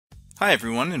Hi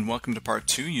everyone, and welcome to part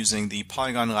 2 using the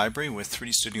Poliigon library with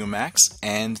 3D Studio Max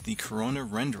and the Corona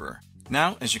renderer.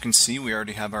 Now, as you can see, we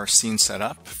already have our scene set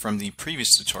up from the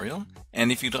previous tutorial,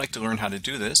 and if you'd like to learn how to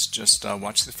do this, just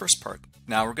watch the first part.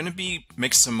 Now we're going to be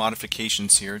making some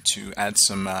modifications here to add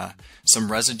some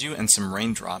residue and some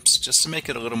raindrops, just to make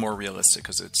it a little more realistic,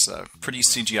 because it's pretty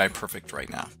CGI perfect right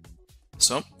now.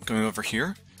 So, going over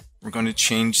here, we're going to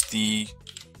change the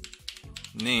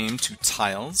name to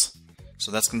tiles. So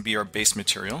that's going to be our base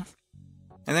material.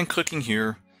 And then clicking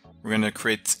here, we're going to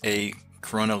create a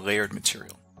Corona layered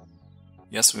material.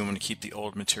 Yes, we want to keep the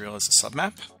old material as a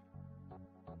submap.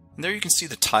 And there you can see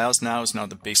the tiles now is now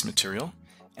the base material.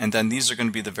 And then these are going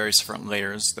to be the various different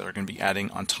layers that are going to be adding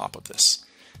on top of this.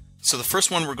 So the first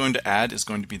one we're going to add is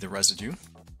going to be the residue.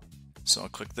 So I'll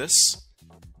click this,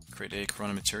 create a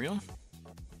Corona material.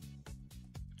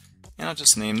 And I'll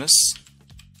just name this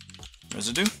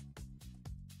residue.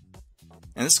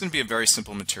 And this is going to be a very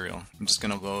simple material. I'm just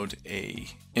going to load a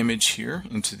image here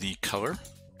into the color.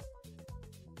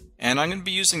 And I'm going to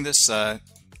be using this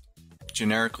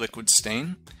generic liquid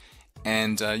stain.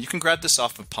 And you can grab this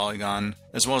off of Poliigon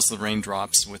as well as the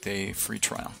raindrops with a free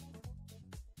trial.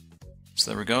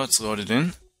 So there we go, it's loaded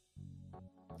in.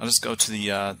 I'll just go to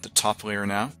the top layer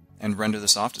now and render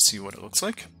this off to see what it looks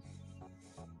like.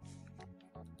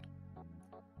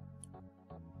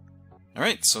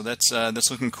 Alright, so that's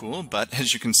looking cool, but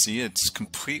as you can see, it's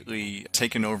completely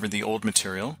taken over the old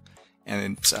material,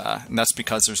 and that's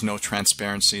because there's no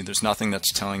transparency. There's nothing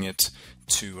that's telling it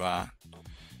to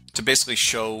basically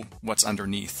show what's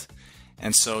underneath.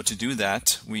 And so to do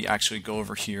that, we actually go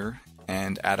over here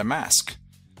and add a mask.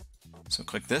 So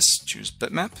click this, choose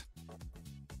bitmap,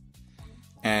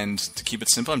 and to keep it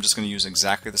simple, I'm just going to use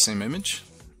exactly the same image,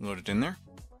 load it in there,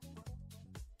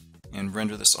 and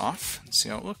render this off and see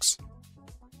how it looks.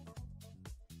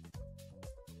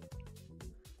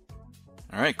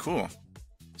 Alright, cool.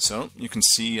 So you can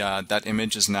see that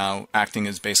image is now acting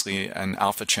as basically an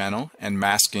alpha channel and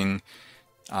masking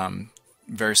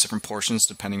various different portions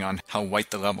depending on how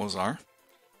white the levels are.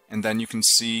 And then you can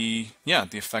see, yeah,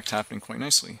 the effect happening quite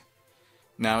nicely.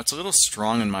 Now it's a little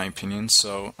strong in my opinion,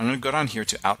 so I'm going to go down here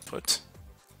to output.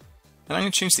 And I'm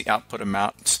going to change the output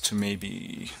amount to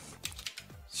maybe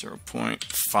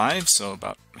 0.5, so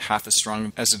about half as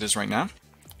strong as it is right now.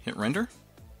 Hit render.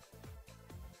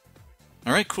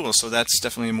 Alright, cool, so that's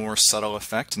definitely a more subtle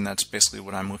effect, and that's basically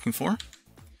what I'm looking for.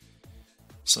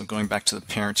 So going back to the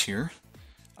parent here,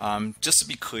 just to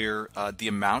be clear, the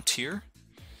amount here,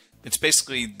 it's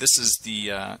basically, this is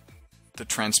the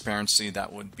transparency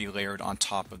that would be layered on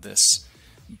top of this.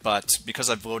 But because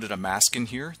I've loaded a mask in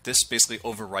here, this basically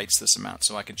overwrites this amount,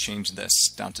 so I could change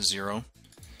this down to 0,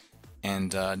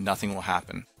 and nothing will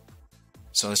happen.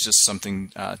 So it's just something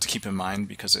to keep in mind,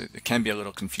 because it can be a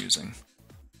little confusing.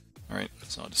 Alright,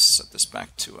 so I'll just set this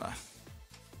back to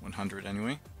 100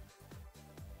 anyway.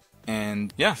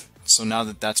 And yeah, so now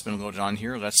that that's been loaded on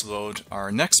here, let's load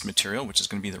our next material, which is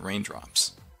going to be the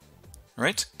raindrops.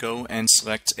 Alright, go and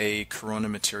select a Corona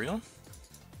material.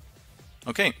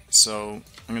 Okay, so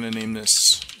I'm going to name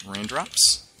this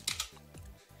raindrops.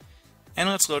 And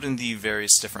let's load in the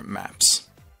various different maps.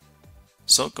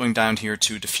 So going down here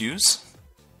to diffuse,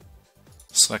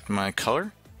 select my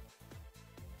color.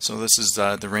 So this is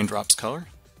the raindrops color.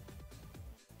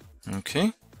 Okay.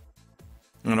 I'm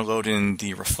going to load in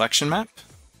the reflection map.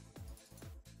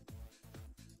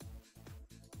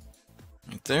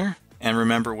 Right there. And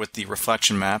remember, with the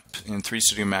reflection map in 3D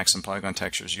Studio Max and Poliigon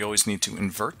textures, you always need to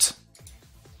invert.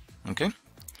 Okay.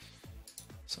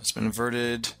 So it's been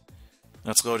inverted.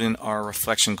 Let's load in our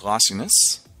reflection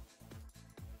glossiness.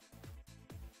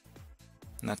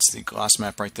 And that's the gloss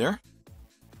map right there.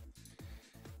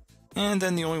 And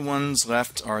then the only ones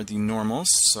left are the normals,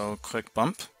 so click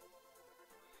bump.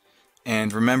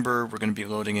 And remember, we're going to be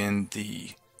loading in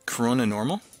the Corona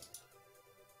normal.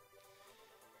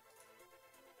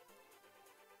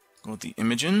 Go with the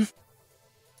image in.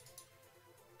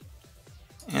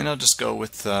 And I'll just go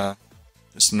with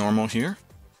this normal here.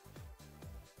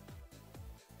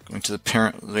 Going to the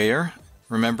parent layer.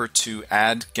 Remember to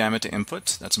add gamma to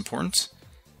input, that's important.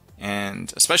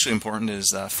 And especially important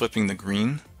is flipping the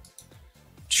green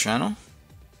channel.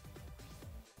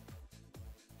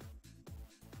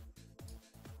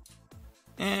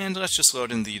 And let's just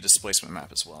load in the displacement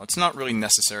map as well. It's not really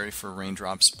necessary for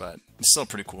raindrops, but it's still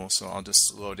pretty cool, so I'll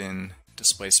just load in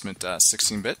displacement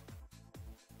 16-bit.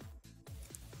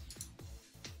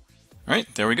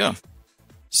 Alright, there we go.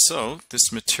 So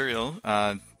this material,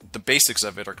 the basics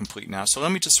of it are complete now, so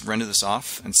let me just render this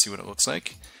off and see what it looks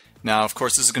like. Now, of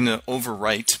course, this is going to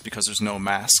overwrite, because there's no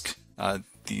mask,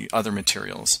 the other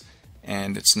materials.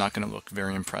 and it's not going to look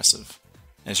very impressive.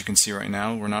 As you can see right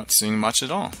now, we're not seeing much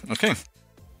at all. Okay,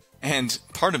 and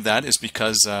part of that is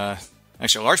because,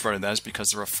 actually a large part of that is because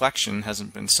the reflection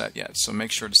hasn't been set yet. So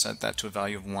make sure to set that to a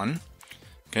value of 1.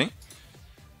 Okay,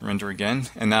 render again,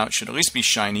 and now it should at least be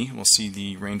shiny. We'll see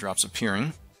the raindrops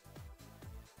appearing.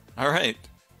 All right,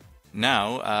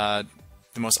 now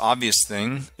the most obvious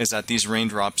thing is that these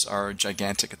raindrops are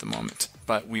gigantic at the moment,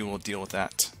 but we will deal with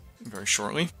that very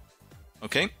shortly.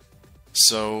 Okay,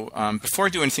 so before I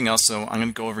do anything else, though, I'm going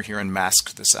to go over here and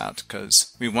mask this out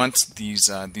because we want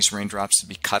these raindrops to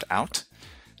be cut out.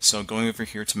 So going over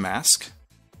here to mask.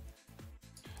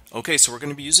 Okay, so we're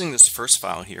going to be using this first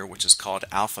file here, which is called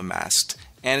alpha masked,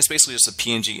 and it's basically just a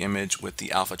PNG image with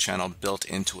the alpha channel built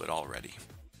into it already.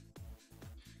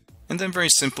 And then very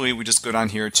simply, we just go down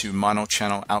here to mono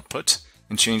channel output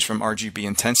and change from RGB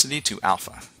intensity to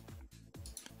alpha.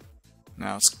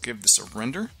 Now let's give this a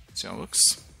render, see how it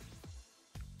looks.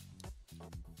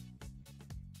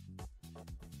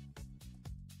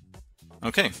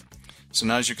 Okay, so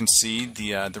now as you can see,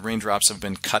 the raindrops have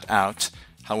been cut out.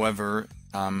 However,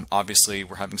 obviously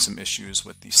we're having some issues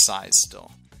with the size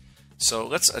still. So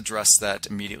let's address that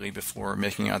immediately before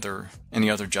making any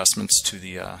other adjustments to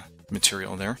the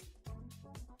material there.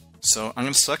 So I'm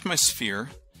going to select my sphere,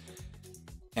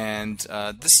 and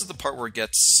this is the part where it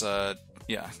gets a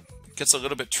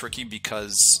little bit tricky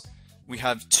because we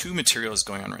have two materials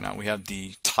going on right now. We have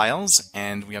the tiles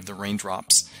and we have the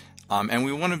raindrops, and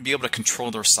we want to be able to control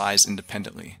their size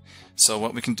independently. So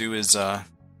what we can do is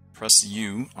press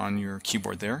U on your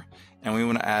keyboard there, and we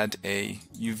want to add a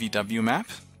UVW map.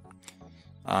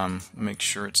 Make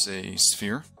sure it's a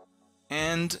sphere,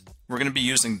 and we're going to be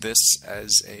using this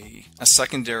as a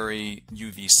secondary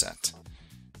UV set.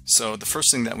 So the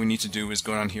first thing that we need to do is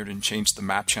go down here and change the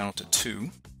map channel to 2.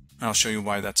 I'll show you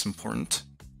why that's important.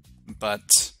 But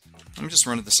let me just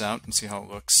run this out and see how it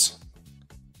looks.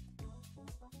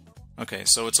 Okay,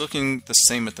 so it's looking the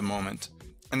same at the moment,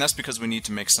 and that's because we need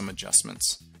to make some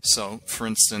adjustments. So, for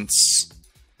instance,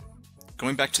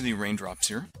 going back to the raindrops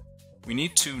here, we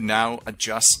need to now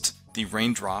adjust the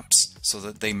raindrops so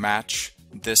that they match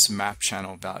this map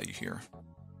channel value here.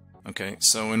 Okay,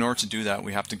 so in order to do that,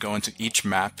 we have to go into each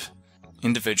map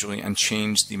individually and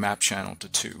change the map channel to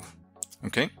 2.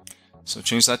 Okay, so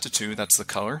change that to 2, that's the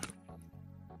color.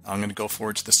 I'm going to go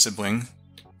forward to the sibling,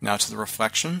 now to the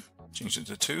reflection, change it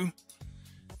to 2,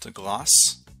 to gloss,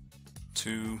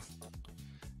 to,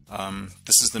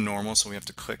 this is the normal, so we have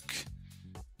to click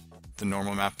the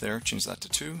normal map there, change that to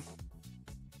 2,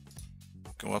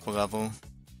 go up a level,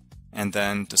 and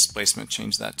then displacement,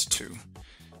 change that to 2.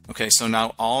 Okay, so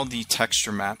now all the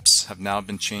texture maps have now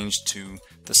been changed to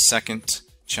the second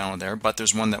channel there, but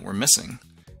there's one that we're missing,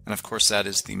 and of course that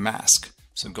is the mask.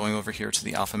 So going over here to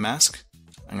the alpha mask,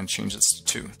 I'm going to change this to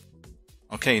 2.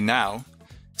 Okay, now,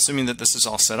 assuming that this is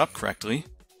all set up correctly,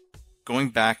 going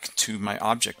back to my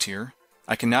object here,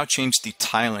 I can now change the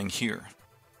tiling here.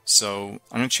 So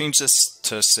I'm going to change this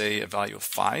to, say, a value of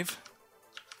 5.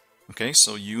 Okay,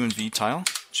 so U and V tile,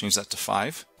 change that to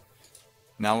 5.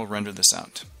 Now we'll render this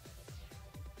out.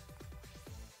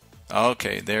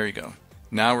 Okay, there you go.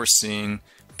 Now we're seeing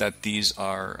that these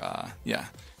are,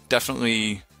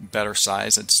 definitely better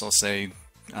size. I'd still say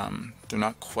they're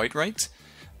not quite right,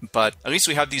 but at least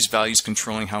we have these values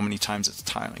controlling how many times it's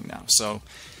tiling now. So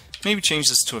maybe change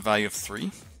this to a value of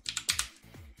 3.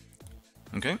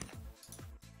 Okay,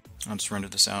 I'll just render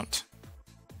this out.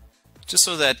 Just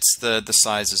so that the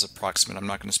size is approximate. I'm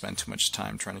not going to spend too much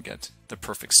time trying to get the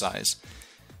perfect size.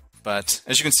 But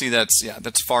as you can see,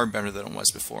 that's far better than it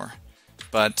was before.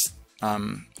 But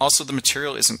also the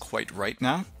material isn't quite right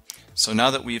now. So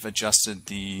now that we've adjusted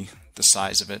the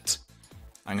size of it,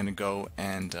 I'm going to go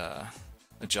and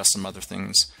adjust some other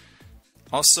things.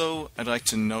 Also, I'd like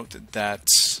to note that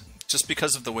just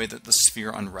because of the way that the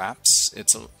sphere unwraps,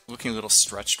 it's looking a little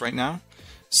stretched right now.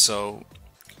 So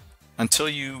until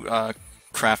you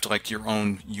craft like your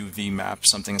own UV map,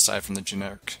 something aside from the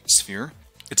generic sphere,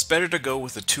 it's better to go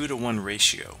with a 2-to-1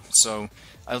 ratio. So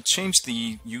I'll change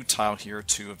the U tile here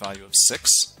to a value of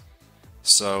 6.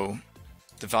 So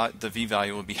the V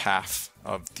value will be half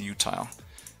of the U tile.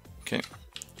 Okay,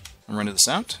 I'll render this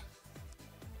out.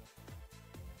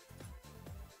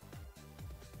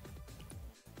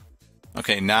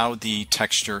 Okay, now the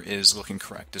texture is looking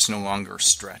correct. It's no longer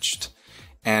stretched.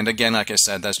 And again, like I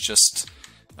said, that's just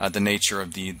the nature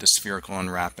of the spherical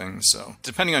unwrapping. So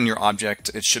depending on your object,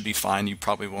 it should be fine. You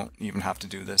probably won't even have to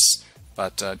do this,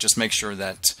 but just make sure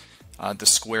that the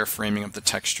square framing of the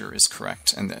texture is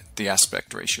correct and that the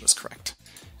aspect ratio is correct.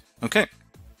 Okay,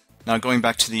 now going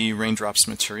back to the raindrops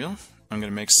material, I'm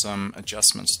going to make some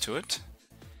adjustments to it.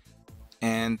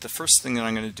 And the first thing that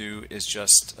I'm going to do is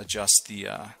just adjust the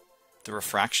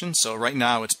refraction. So right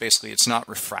now it's not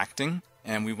refracting,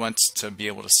 and we want to be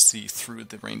able to see through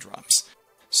the raindrops.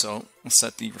 So we'll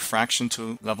set the refraction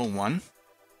to level 1.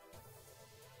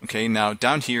 Okay, now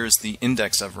down here is the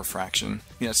index of refraction.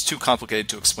 Yeah, it's too complicated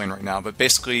to explain right now, but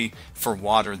basically for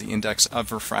water, the index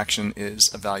of refraction is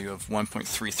a value of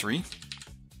 1.33.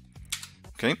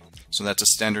 Okay, so that's a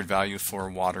standard value for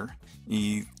water.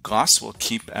 The glass will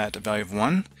keep at a value of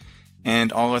 1,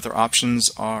 and all other options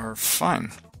are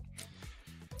fine.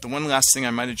 The one last thing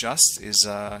I might adjust is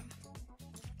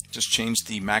just change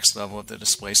the max level of the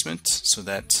displacement so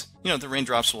that, the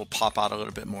raindrops will pop out a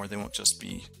little bit more. They won't just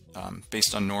be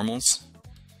based on normals,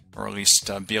 or at least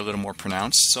be a little more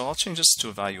pronounced. So I'll change this to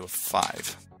a value of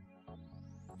 5.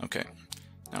 Okay,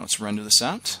 now let's render this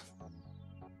out.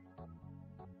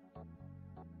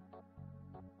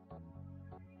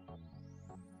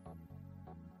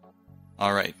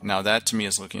 All right, now that to me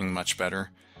is looking much better.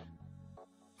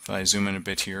 If I zoom in a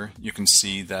bit here, you can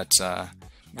see that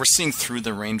we're seeing through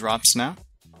the raindrops now,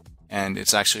 and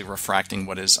it's actually refracting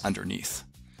what is underneath.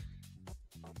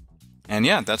 And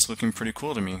yeah, that's looking pretty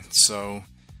cool to me. So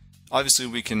obviously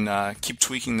we can keep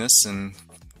tweaking this and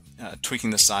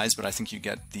tweaking the size, but I think you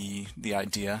get the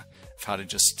idea of how to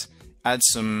just add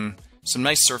some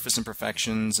nice surface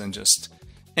imperfections and just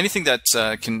anything that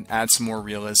can add some more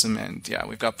realism. And yeah,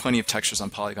 we've got plenty of textures on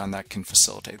Poliigon that can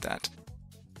facilitate that.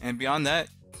 And beyond that,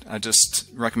 I just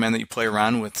recommend that you play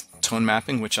around with tone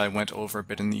mapping, which I went over a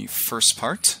bit in the first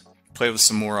part. Play with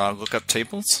some more lookup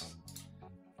tables.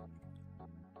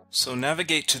 So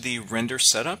navigate to the render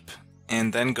setup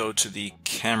and then go to the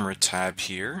camera tab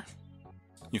here.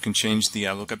 You can change the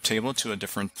lookup table to a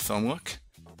different film look.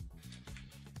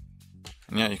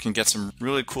 And yeah, you can get some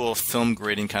really cool film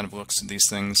grading kind of looks to these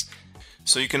things.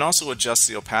 So you can also adjust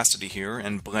the opacity here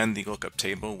and blend the lookup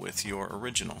table with your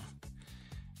original.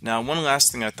 Now, one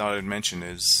last thing I thought I'd mention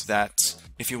is that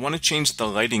if you want to change the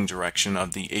lighting direction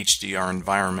of the HDR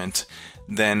environment,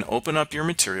 then open up your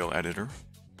material editor.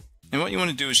 And what you want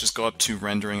to do is just go up to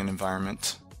rendering an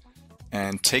environment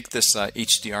and take this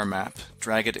HDR map,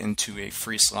 drag it into a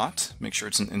free slot, make sure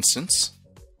it's an instance.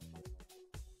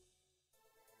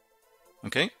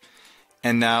 Okay,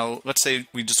 and now let's say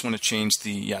we just want to change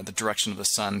the direction of the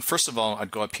sun. First of all,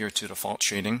 I'd go up here to default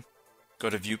shading, go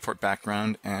to viewport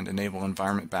background and enable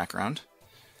environment background.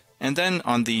 And then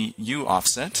on the U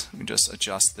offset, we just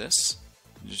adjust this.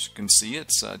 As you can see,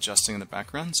 it's adjusting in the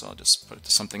background, so I'll just put it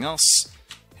to something else.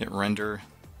 Hit render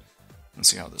and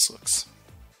see how this looks.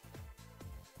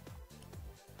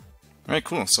 Alright,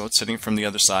 cool. So it's hitting from the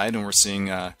other side, and we're seeing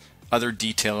other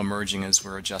detail emerging as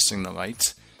we're adjusting the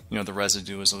light. The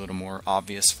residue is a little more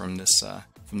obvious from this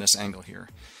angle here.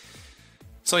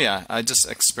 So yeah, I just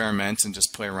experiment and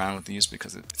just play around with these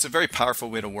because it's a very powerful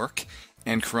way to work,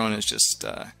 and Corona is just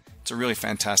it's a really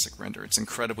fantastic render. It's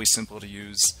incredibly simple to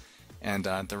use. And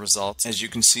the results, as you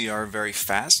can see, are very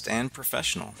fast and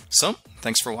professional. So,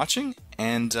 thanks for watching,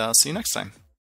 and see you next time.